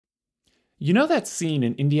You know that scene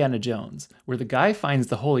in Indiana Jones where the guy finds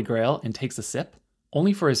the Holy Grail and takes a sip,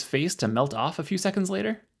 only for his face to melt off a few seconds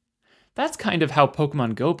later? That's kind of how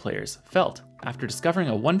Pokemon Go players felt after discovering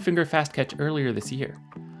a one-finger fast catch earlier this year,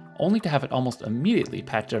 only to have it almost immediately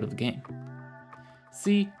patched out of the game.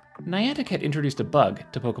 See, Niantic had introduced a bug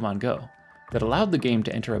to Pokemon Go that allowed the game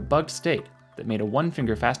to enter a bugged state that made a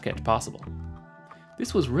one-finger fast catch possible.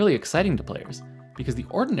 This was really exciting to players because the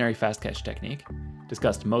ordinary fast catch technique,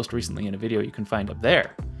 discussed most recently in a video you can find up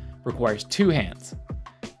there, requires two hands.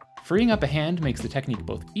 Freeing up a hand makes the technique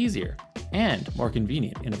both easier and more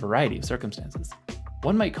convenient in a variety of circumstances.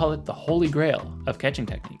 One might call it the holy grail of catching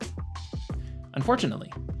techniques.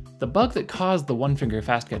 Unfortunately, the bug that caused the one-finger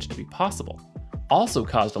fast catch to be possible also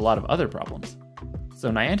caused a lot of other problems, so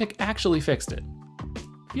Niantic actually fixed it.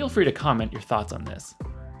 Feel free to comment your thoughts on this.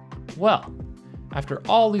 Well, after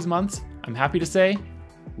all these months, I'm happy to say,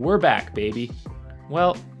 we're back, baby.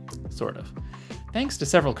 Well, sort of. Thanks to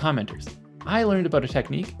several commenters, I learned about a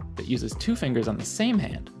technique that uses two fingers on the same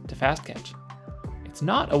hand to fast catch. It's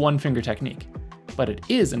not a one-finger technique, but it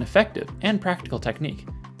is an effective and practical technique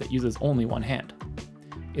that uses only one hand.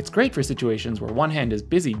 It's great for situations where one hand is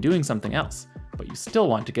busy doing something else, but you still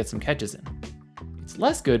want to get some catches in. It's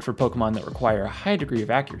less good for Pokemon that require a high degree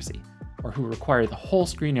of accuracy, or who require the whole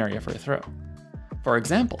screen area for a throw. For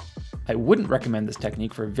example, I wouldn't recommend this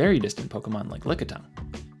technique for very distant Pokemon like Lickitung,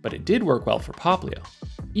 but it did work well for Popplio,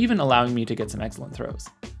 even allowing me to get some excellent throws.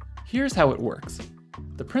 Here's how it works.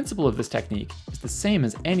 The principle of this technique is the same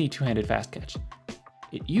as any two-handed fast catch.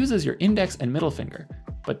 It uses your index and middle finger,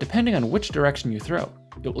 but depending on which direction you throw,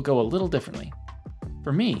 it will go a little differently.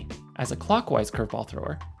 For me, as a clockwise curveball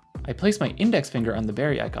thrower, I place my index finger on the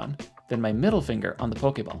berry icon, then my middle finger on the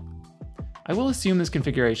Pokeball. I will assume this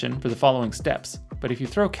configuration for the following steps, but if you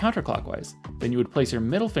throw counterclockwise, then you would place your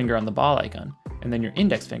middle finger on the ball icon, and then your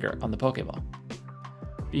index finger on the Pokeball.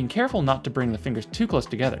 Being careful not to bring the fingers too close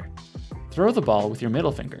together, throw the ball with your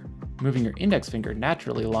middle finger, moving your index finger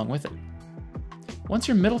naturally along with it. Once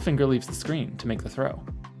your middle finger leaves the screen to make the throw,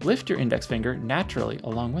 lift your index finger naturally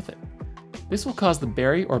along with it. This will cause the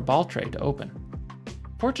berry or ball tray to open.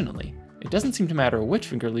 Fortunately, it doesn't seem to matter which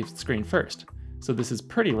finger leaves the screen first, so this is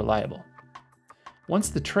pretty reliable. Once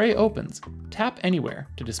the tray opens, tap anywhere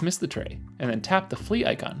to dismiss the tray, and then tap the flea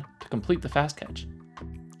icon to complete the fast catch.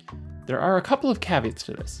 There are a couple of caveats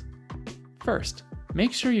to this. First,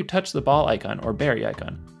 make sure you touch the ball icon or berry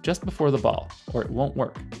icon just before the ball, or it won't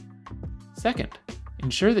work. Second,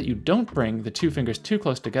 ensure that you don't bring the two fingers too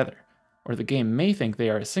close together, or the game may think they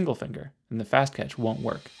are a single finger, and the fast catch won't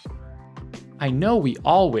work. I know we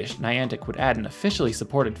all wish Niantic would add an officially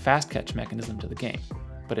supported fast catch mechanism to the game,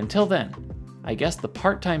 but until then, I guess the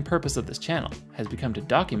part-time purpose of this channel has become to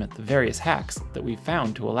document the various hacks that we've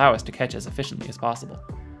found to allow us to catch as efficiently as possible.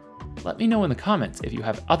 Let me know in the comments if you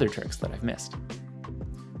have other tricks that I've missed.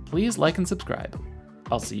 Please like and subscribe.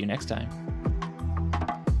 I'll see you next time.